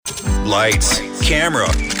Lights, camera,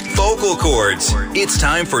 vocal cords. It's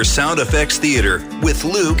time for Sound Effects Theater with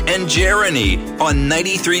Luke and Jeremy on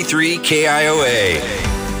 93.3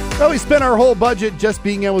 KIOA. Well, we spent our whole budget just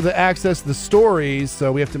being able to access the stories,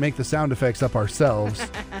 so we have to make the sound effects up ourselves.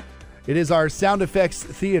 It is our Sound Effects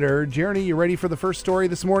Theater. Jeremy, you ready for the first story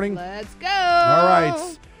this morning? Let's go. All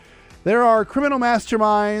right. There are criminal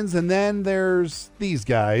masterminds, and then there's these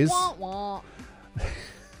guys. Wah, wah.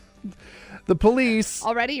 The police.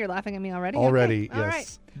 Already? You're laughing at me already? Already, okay. All yes.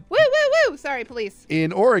 right. Woo, woo, woo. Sorry, police.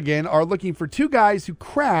 In Oregon are looking for two guys who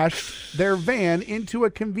crashed their van into a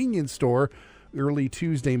convenience store early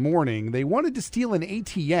Tuesday morning. They wanted to steal an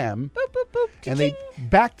ATM, Boop, boop, boop. and they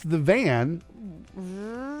backed the van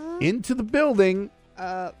into the building.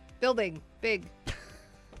 Building. Big.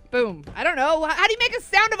 Boom. I don't know. How do you make a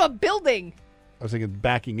sound of a building? I was thinking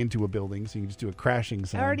backing into a building, so you can just do a crashing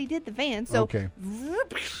sound. I already did the van, so. Okay.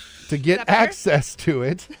 To Is get that better? access to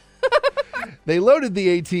it, they loaded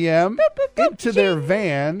the ATM into their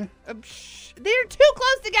van They're too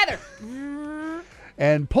close together.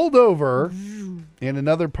 and pulled over in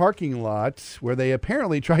another parking lot where they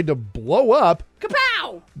apparently tried to blow up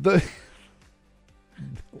Kapow! the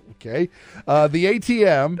the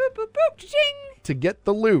ATM Boop, boop, boop. Ching! to get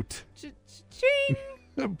the loot.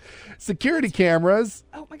 Ching! Security cameras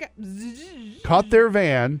Oh my god. caught their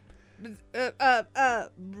van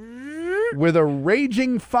with a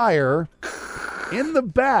raging fire in the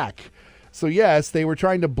back. So yes, they were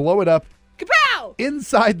trying to blow it up Kapow!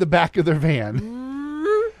 inside the back of their van.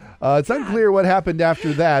 It's unclear what happened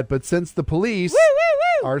after that, but since the police Woo, woo,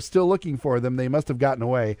 woo! are still looking for them, they must have gotten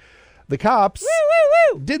away. The cops Woo,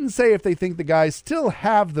 woo, woo! didn't say if they think the guys still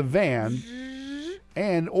have the van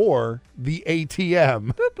and or the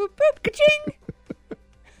ATM. Boop, boop, boop, ka-ching!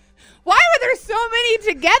 Why were there so many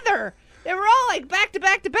together? They were all like back to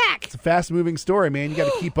back to back. It's a fast-moving story, man. You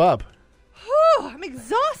got to keep up. Whew, I'm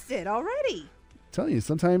exhausted already. I'm telling you,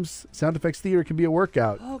 sometimes sound effects theater can be a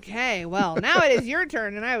workout. Okay, well, now it is your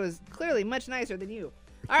turn, and I was clearly much nicer than you.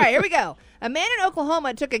 All right, here we go. A man in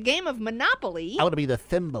Oklahoma took a game of Monopoly I want to be the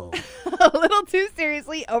thimble. a little too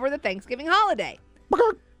seriously over the Thanksgiving holiday.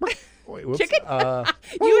 Wait, whoops. Chicken?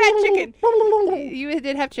 You had chicken. You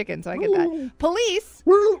did have chicken, so I get that. Police.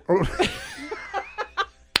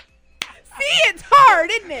 See, it's hard,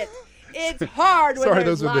 isn't it? It's hard when Sorry,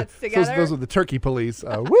 there's those lots were together. those were the turkey police.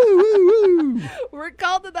 Woo, woo, woo. We're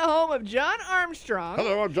called to the home of John Armstrong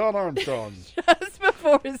Hello, I'm John Armstrong. just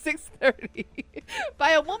before 6:30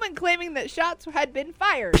 by a woman claiming that shots had been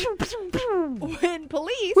fired. When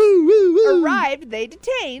police Woo, woo, woo. arrived, they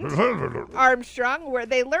detained Armstrong, where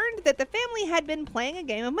they learned that the family had been playing a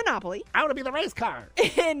game of Monopoly I want to be the race car.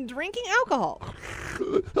 and drinking alcohol.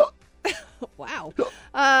 Wow.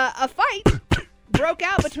 A fight broke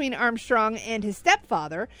out between Armstrong and his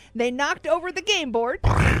stepfather. They knocked over the game board,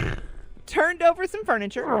 turned over some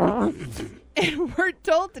furniture, and were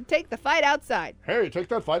told to take the fight outside. Hey, take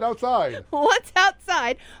that fight outside. Once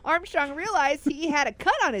outside, Armstrong realized he had a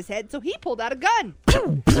cut on his head, so he pulled out a gun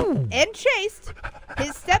and chased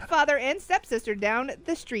his stepfather and stepsister down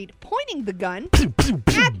the street, pointing the gun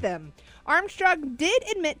at them. Armstrong did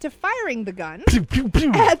admit to firing the gun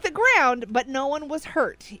at the ground, but no one was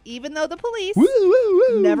hurt. Even though the police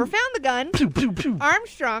never found the gun,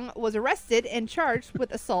 Armstrong was arrested and charged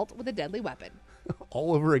with assault with a deadly weapon.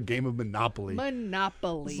 All over a game of Monopoly.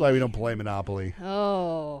 Monopoly. That's why we don't play Monopoly.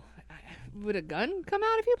 Oh, would a gun come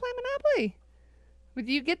out if you play Monopoly? Would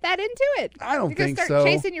you get that into it? I don't You're gonna think start so.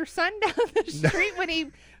 chasing your son down the street when he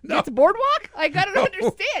gets boardwalk? Like, I don't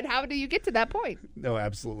understand. How do you get to that point? No,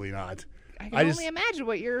 absolutely not. I can only imagine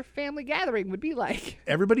what your family gathering would be like.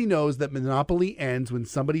 Everybody knows that Monopoly ends when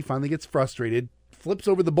somebody finally gets frustrated, flips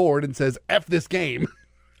over the board, and says, F this game.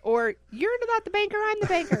 Or, you're not the banker, I'm the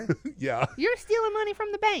banker. Yeah. You're stealing money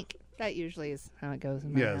from the bank. That usually is how it goes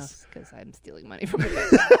in my Yes. house, because I'm stealing money from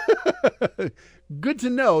the bank. Good to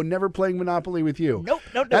know, never playing Monopoly with you. Nope,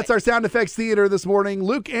 don't do That's it. our Sound Effects Theater this morning.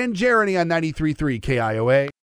 Luke and Jeremy on 93.3 KIOA.